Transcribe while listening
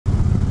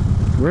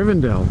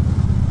Rivendell.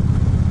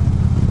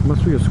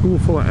 Must be a school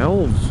full of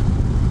elves.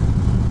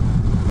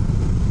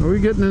 Are we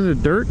getting into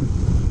dirt?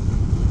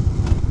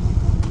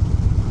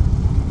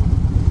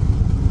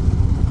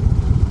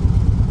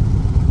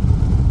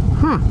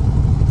 Huh.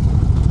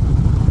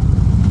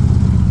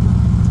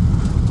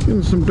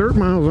 Getting some dirt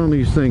miles on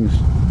these things.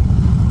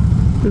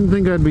 Didn't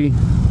think I'd be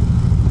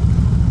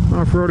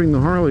off-roading the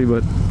Harley,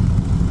 but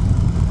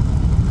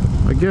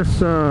I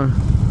guess, well,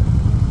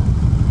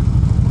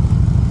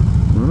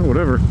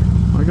 whatever.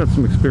 I got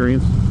some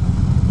experience.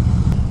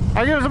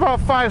 I give us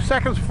about 5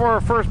 seconds before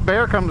our first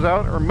bear comes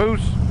out, or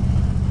moose.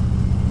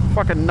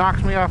 Fucking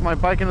knocks me off my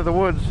bike into the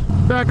woods.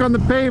 Back on the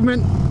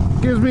pavement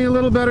gives me a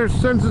little better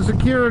sense of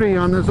security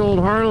on this old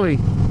Harley.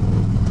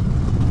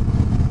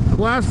 The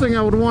last thing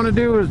I would want to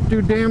do is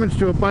do damage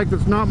to a bike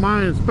that's not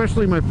mine,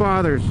 especially my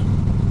father's.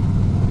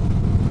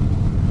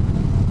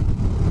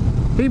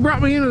 He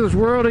brought me into this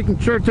world, he can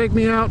sure take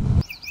me out.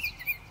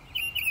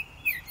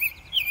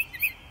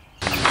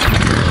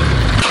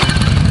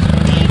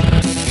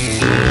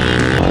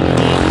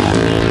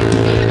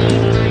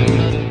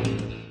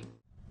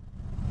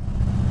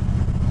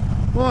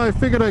 Well, I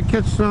figured I'd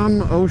catch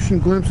some ocean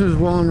glimpses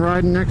while I'm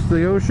riding next to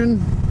the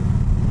ocean.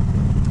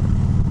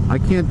 I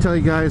can't tell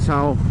you guys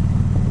how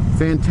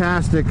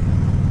fantastic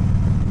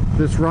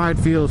this ride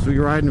feels to be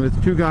riding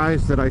with two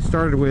guys that I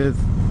started with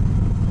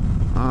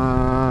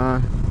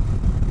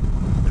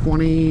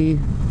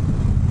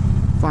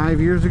 25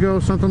 years ago,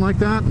 something like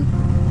that.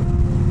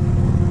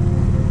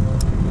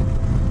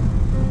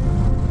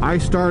 I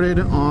started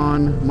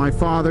on my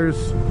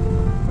father's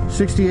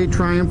 68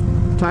 Triumph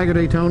Tiger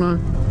Daytona.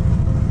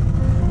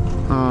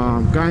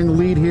 Guy in the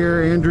lead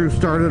here, Andrew,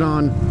 started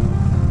on,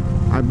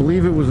 I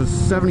believe it was a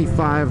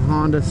 75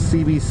 Honda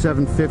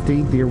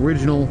CB750, the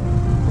original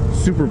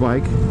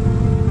superbike.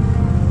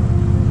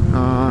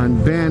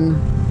 And Ben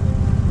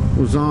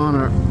was on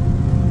a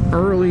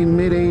early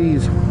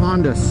mid-80s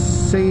Honda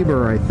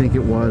Sabre, I think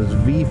it was,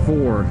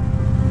 V4.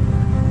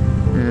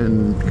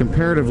 And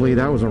comparatively,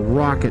 that was a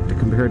rocket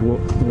compared to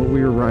what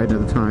we were riding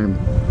at the time.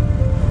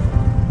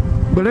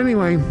 But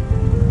anyway,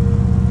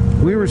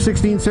 we were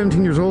 16,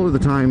 17 years old at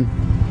the time,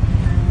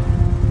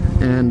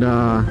 and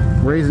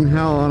raising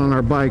hell out on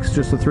our bikes,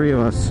 just the three of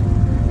us.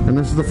 And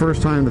this is the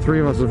first time the three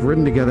of us have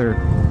ridden together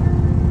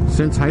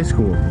since high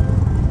school.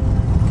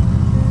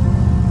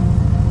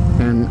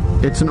 And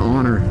it's an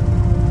honor.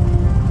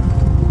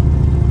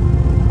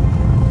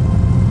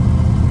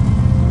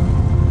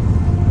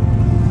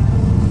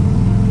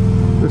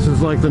 This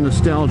is like the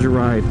nostalgia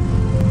ride.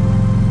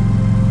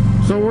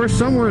 So we're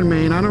somewhere in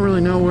Maine. I don't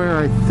really know where.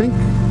 I think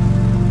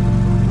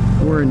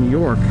we're in New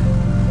York,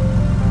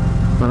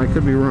 but I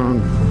could be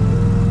wrong.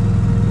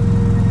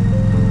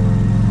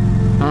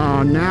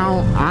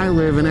 Now I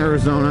live in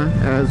Arizona,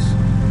 as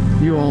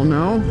you all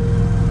know.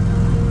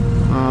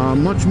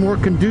 Much more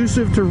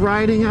conducive to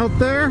riding out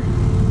there.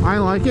 I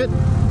like it.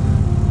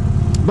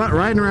 But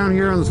riding around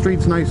here on the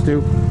street's nice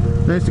too.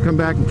 Nice to come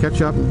back and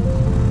catch up and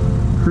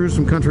cruise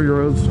some country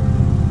roads.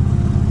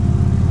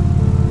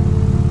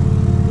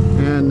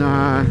 And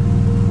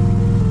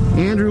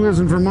Andrew lives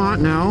in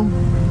Vermont now,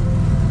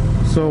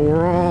 so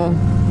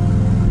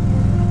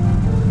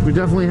we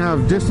definitely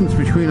have distance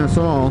between us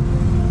all.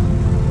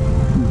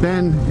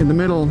 Ben in the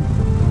middle,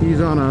 he's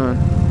on a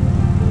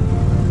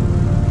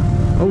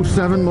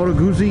 07 Moto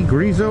Guzzi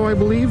Grezzo, I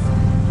believe.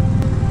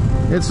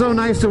 It's so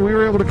nice that we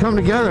were able to come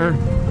together,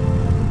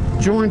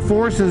 join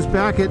forces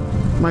back at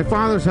my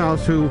father's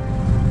house, who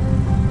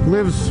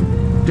lives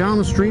down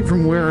the street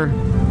from where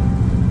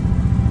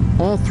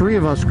all three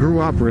of us grew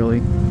up,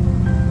 really.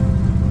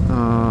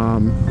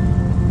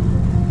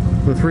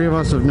 The three of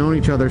us have known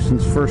each other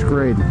since first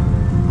grade.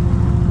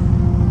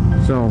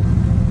 So,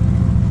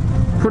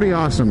 pretty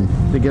awesome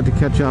to get to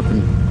catch up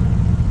and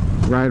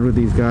ride with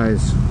these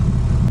guys.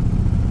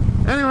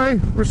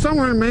 Anyway, we're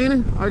somewhere in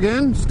Maine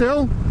again,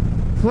 still.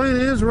 Plan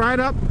is ride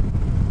up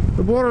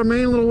the border of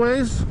Maine a little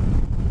ways,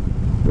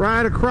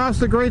 ride across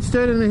the great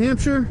state of New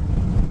Hampshire,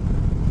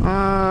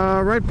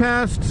 right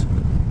past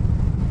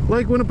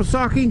Lake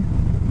Winnipesaukee.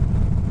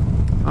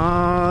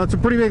 It's a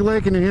pretty big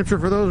lake in New Hampshire,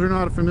 for those who are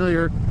not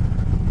familiar,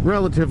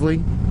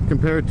 relatively,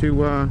 compared to,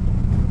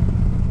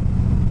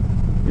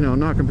 you know,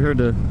 not compared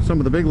to some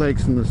of the big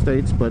lakes in the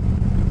States, but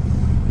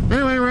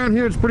anyway, around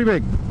here it's pretty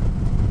big.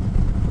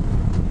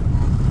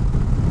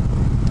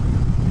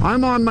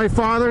 I'm on my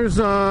father's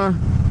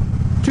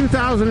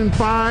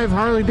 2005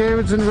 Harley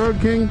Davidson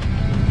Road King.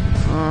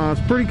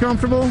 It's pretty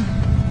comfortable,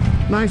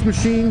 nice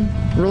machine,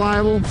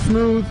 reliable,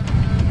 smooth,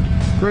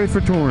 great for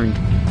touring.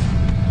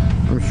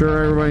 I'm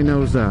sure everybody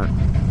knows that.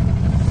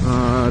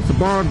 It's a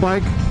borrowed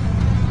bike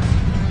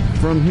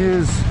from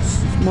his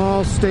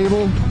small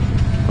stable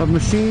of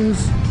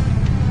machines.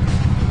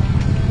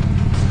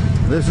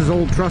 This is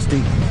old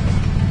Trusty.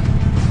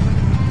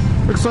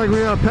 Looks like we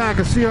got a pack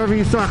of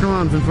CRV soccer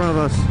moms in front of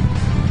us.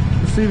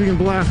 Let's see if we can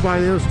blast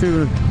by those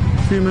two in a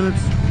few minutes.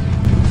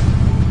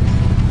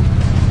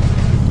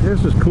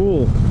 This is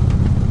cool.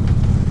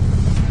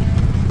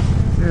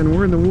 And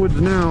we're in the woods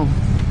now.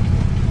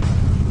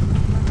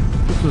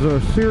 This is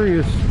a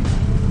serious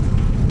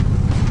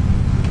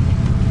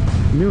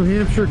New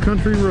Hampshire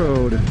country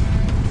road.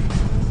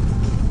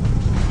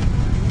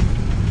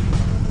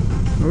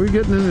 Are we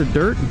getting into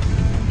dirt?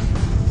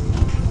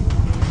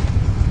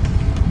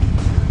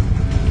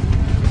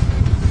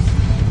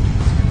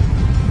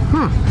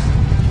 Huh.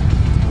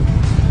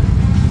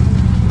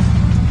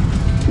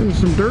 Getting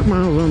some dirt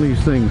miles on these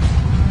things.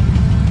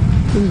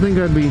 Didn't think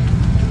I'd be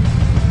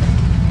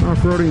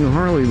off-roading the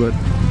Harley, but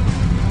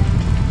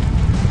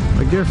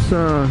I guess,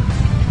 well,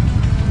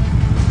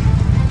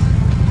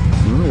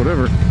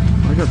 whatever.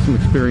 I got some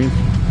experience.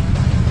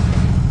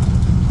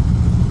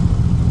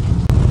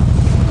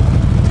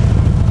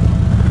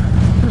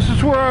 This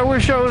is where I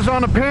wish I was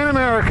on a Pan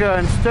America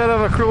instead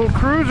of a old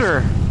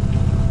cruiser.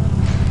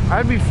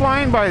 I'd be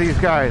flying by these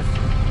guys.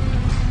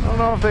 I don't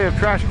know if they have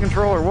traction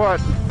control or what.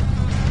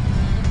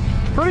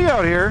 Pretty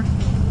out here.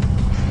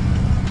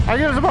 I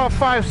guess about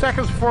 5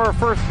 seconds before our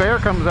first bear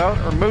comes out,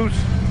 or moose.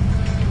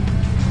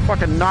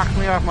 Fucking knocks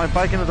me off my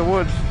bike into the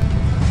woods.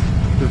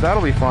 Because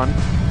that'll be fun.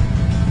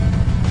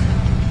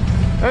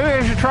 Maybe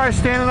I should try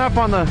standing up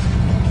on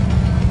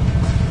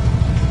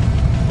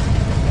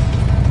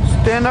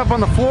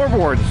the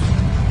floorboards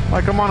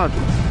like I'm on a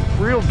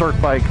real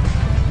dirt bike.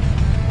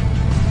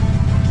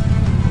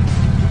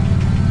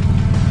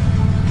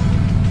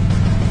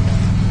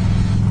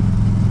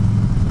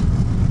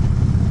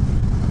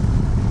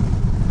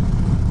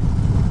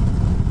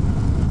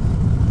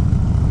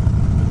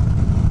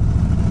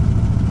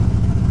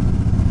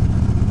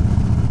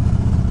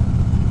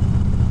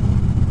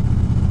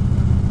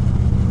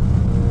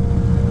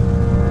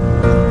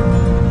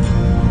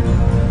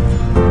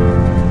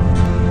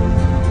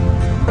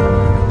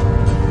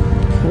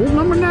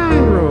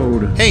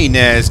 Hey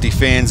NASD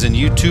fans and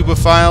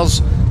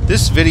YouTubophiles,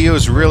 this video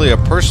is really a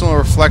personal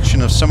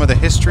reflection of some of the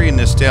history and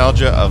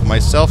nostalgia of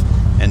myself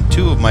and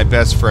two of my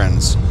best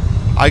friends.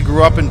 I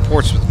grew up in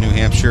Portsmouth, New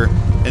Hampshire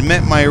and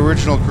met my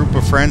original group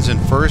of friends in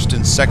 1st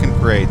and 2nd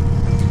grade.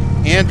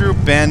 Andrew,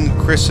 Ben,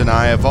 Chris and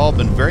I have all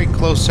been very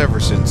close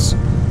ever since.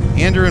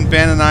 Andrew and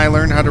Ben and I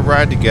learned how to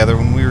ride together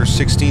when we were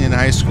 16 in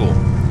high school.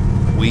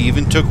 We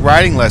even took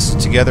riding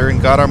lessons together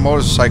and got our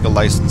motorcycle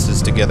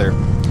licenses together.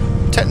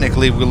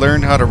 Technically, we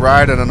learned how to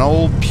ride on an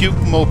old puke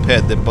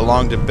moped that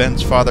belonged to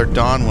Ben's father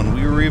Don when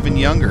we were even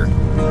younger.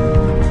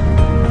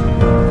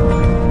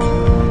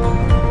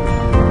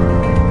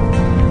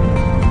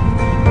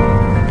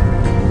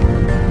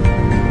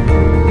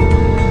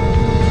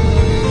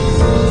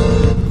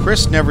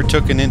 Chris never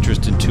took an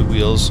interest in two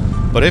wheels,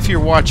 but if you're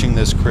watching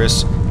this,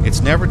 Chris, it's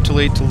never too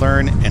late to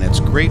learn and it's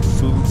great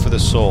food for the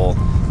soul.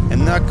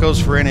 And that goes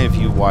for any of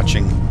you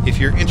watching. If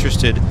you're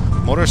interested,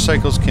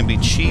 motorcycles can be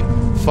cheap,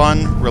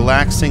 fun,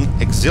 relaxing,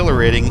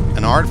 exhilarating,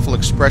 an artful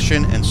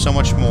expression, and so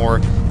much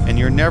more, and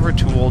you're never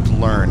too old to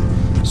learn.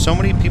 So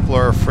many people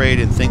are afraid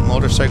and think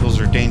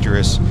motorcycles are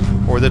dangerous,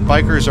 or that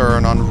bikers are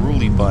an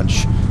unruly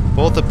bunch.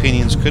 Both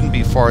opinions couldn't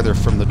be farther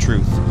from the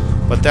truth.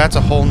 But that's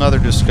a whole nother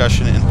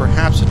discussion and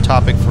perhaps a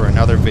topic for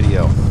another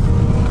video.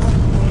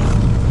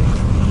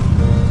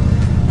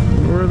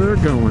 Where they're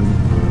going.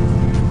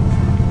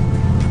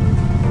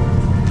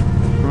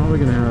 Probably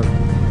gonna have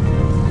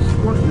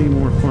slightly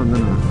more fun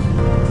than us.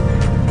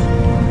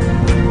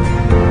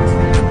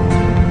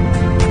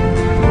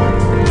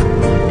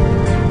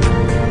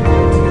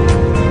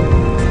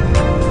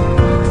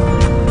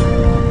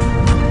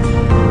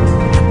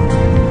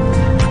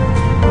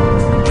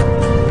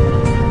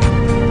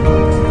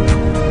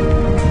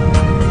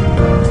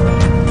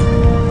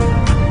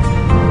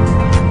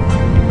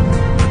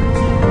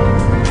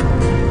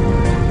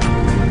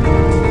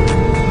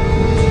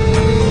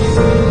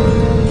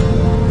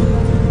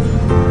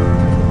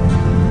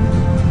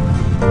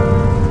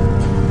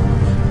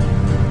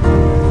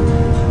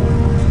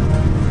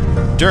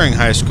 During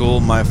high school,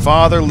 my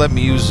father let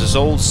me use his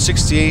old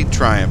 '68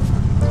 Triumph.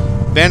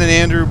 Ben and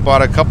Andrew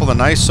bought a couple of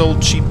nice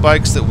old cheap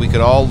bikes that we could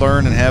all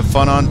learn and have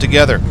fun on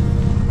together.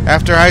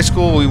 After high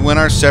school, we went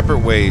our separate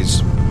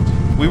ways.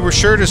 We were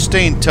sure to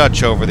stay in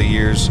touch over the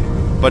years,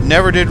 but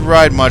never did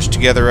ride much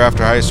together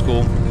after high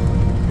school.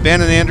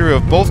 Ben and Andrew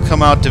have both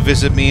come out to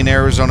visit me in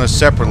Arizona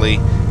separately,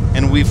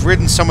 and we've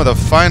ridden some of the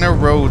finer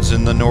roads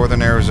in the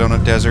northern Arizona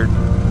desert.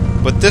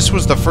 But this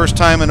was the first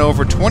time in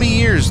over 20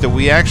 years that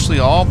we actually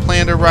all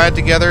planned to ride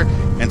together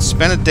and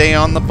spend a day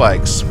on the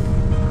bikes.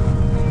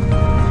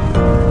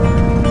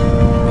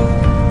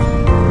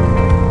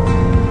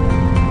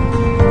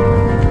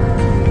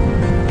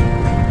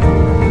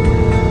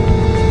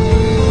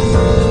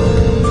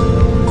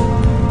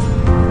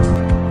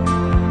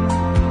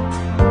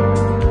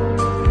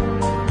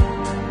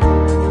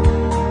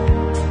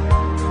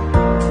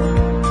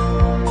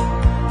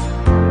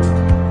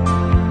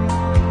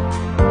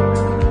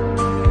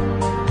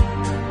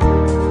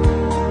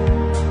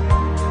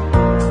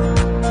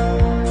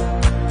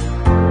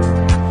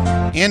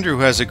 Andrew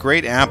has a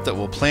great app that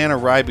will plan a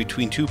ride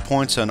between 2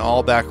 points on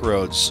all back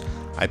roads.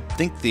 I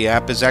think the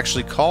app is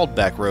actually called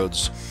Back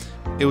Roads.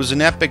 It was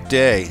an epic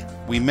day.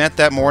 We met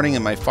that morning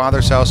in my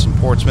father's house in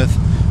Portsmouth.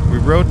 We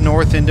rode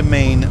north into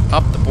Maine,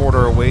 up the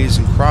border a ways,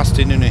 and crossed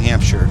into New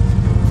Hampshire.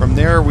 From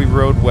there we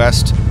rode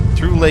west,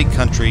 through Lake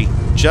Country,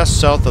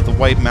 just south of the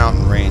White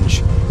Mountain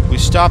Range. We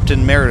stopped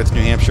in Meredith,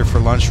 New Hampshire for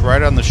lunch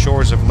right on the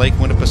shores of Lake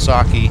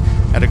Winnipesaukee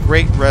at a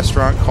great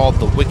restaurant called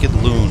the Wicked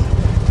Loon.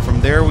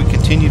 From there we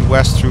continued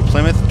west through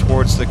Plymouth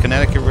towards the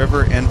Connecticut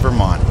River and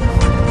Vermont.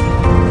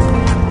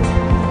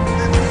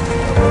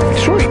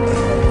 Sweet.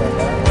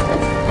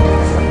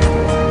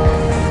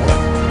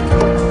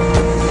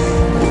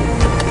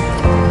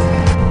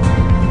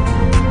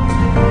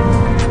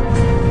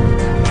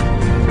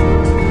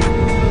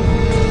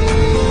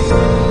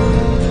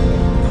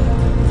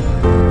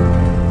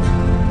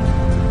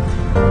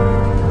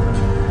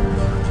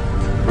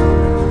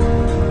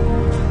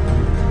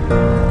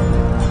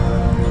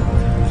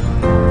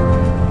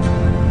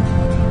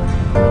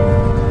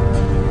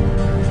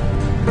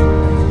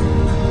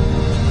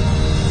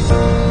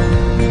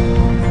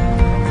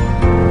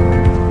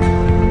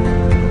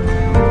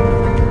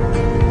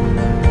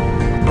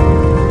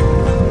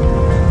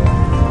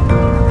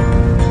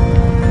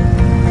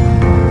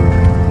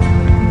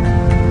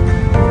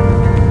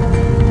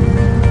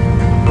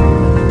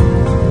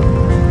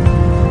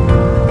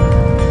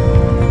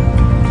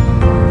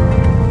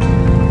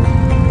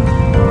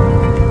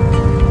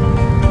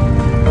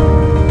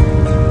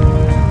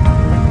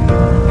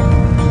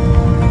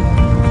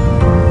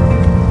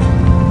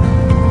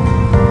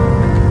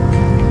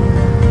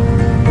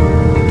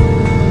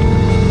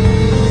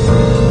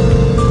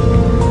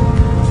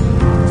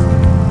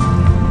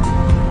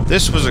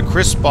 This was a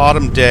crisp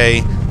autumn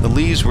day. The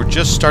leaves were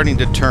just starting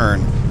to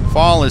turn.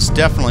 Fall is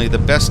definitely the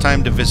best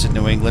time to visit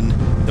New England.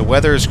 The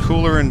weather is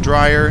cooler and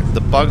drier,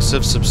 the bugs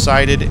have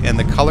subsided, and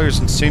the colors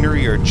and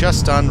scenery are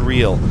just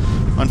unreal.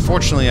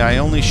 Unfortunately, I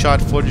only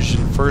shot footage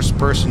in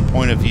first-person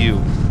point of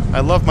view.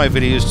 I love my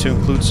videos to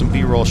include some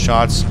B-roll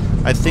shots.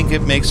 I think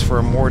it makes for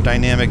a more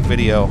dynamic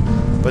video.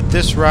 But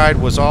this ride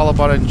was all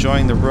about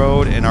enjoying the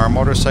road and our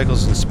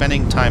motorcycles and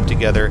spending time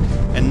together,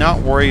 and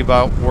not worry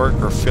about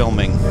work or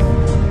filming.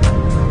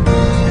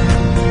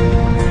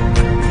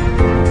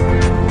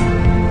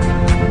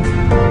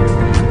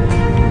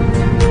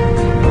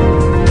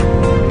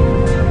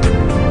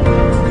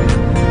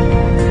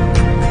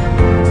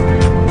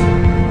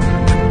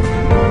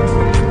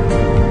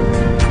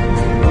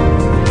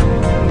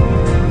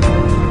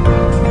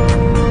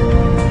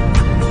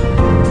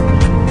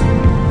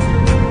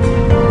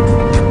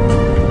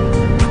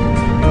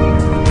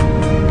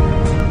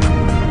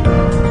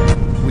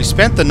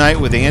 Spent the night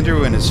with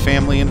Andrew and his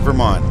family in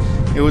Vermont.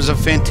 It was a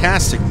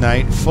fantastic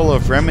night, full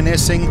of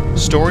reminiscing,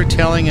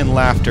 storytelling, and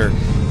laughter,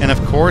 and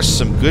of course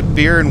some good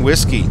beer and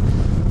whiskey.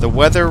 The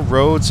weather,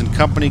 roads, and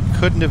company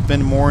couldn't have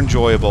been more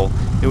enjoyable.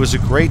 It was a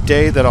great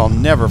day that I'll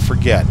never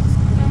forget.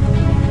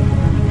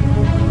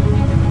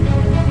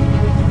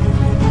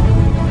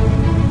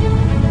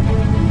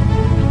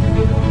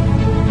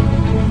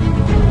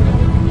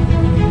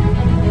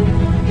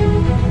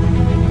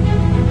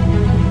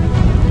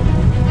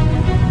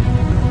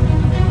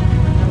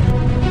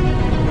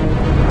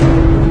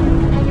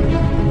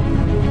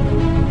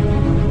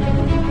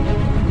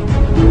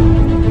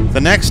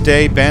 The next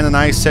day, Ben and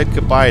I said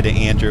goodbye to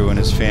Andrew and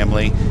his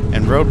family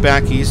and rode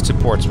back east to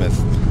Portsmouth.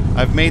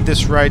 I've made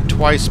this ride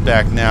twice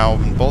back now,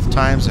 and both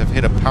times I've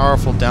hit a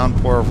powerful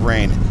downpour of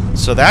rain,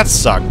 so that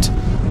sucked.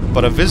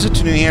 But a visit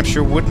to New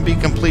Hampshire wouldn't be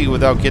complete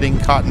without getting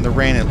caught in the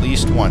rain at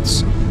least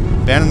once.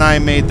 Ben and I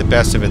made the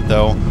best of it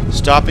though,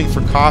 stopping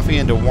for coffee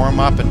and to warm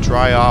up and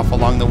dry off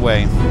along the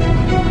way.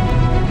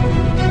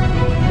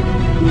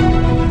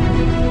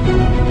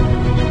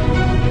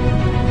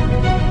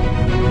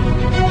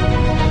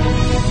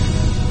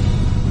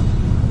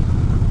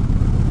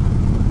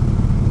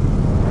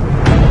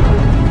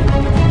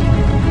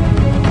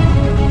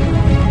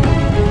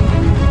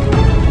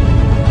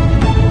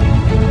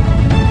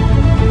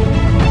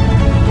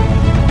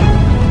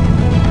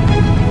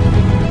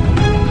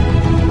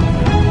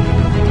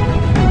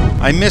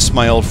 I miss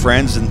my old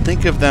friends and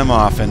think of them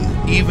often,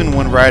 even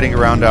when riding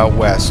around out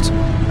west.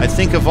 I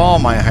think of all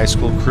my high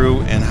school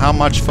crew and how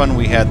much fun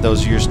we had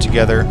those years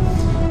together.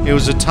 It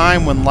was a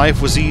time when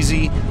life was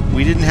easy,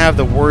 we didn't have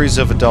the worries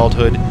of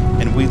adulthood,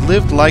 and we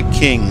lived like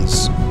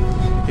kings.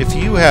 If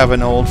you have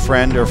an old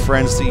friend or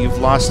friends that you've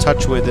lost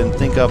touch with and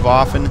think of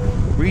often,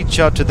 reach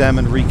out to them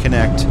and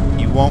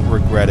reconnect. You won't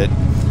regret it.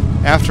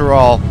 After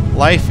all,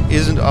 life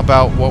isn't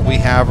about what we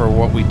have or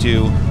what we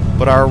do,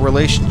 but our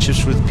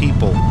relationships with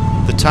people,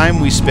 the time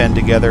we spend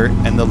together,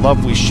 and the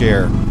love we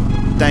share.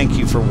 Thank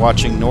you for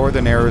watching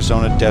Northern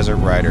Arizona Desert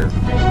Rider.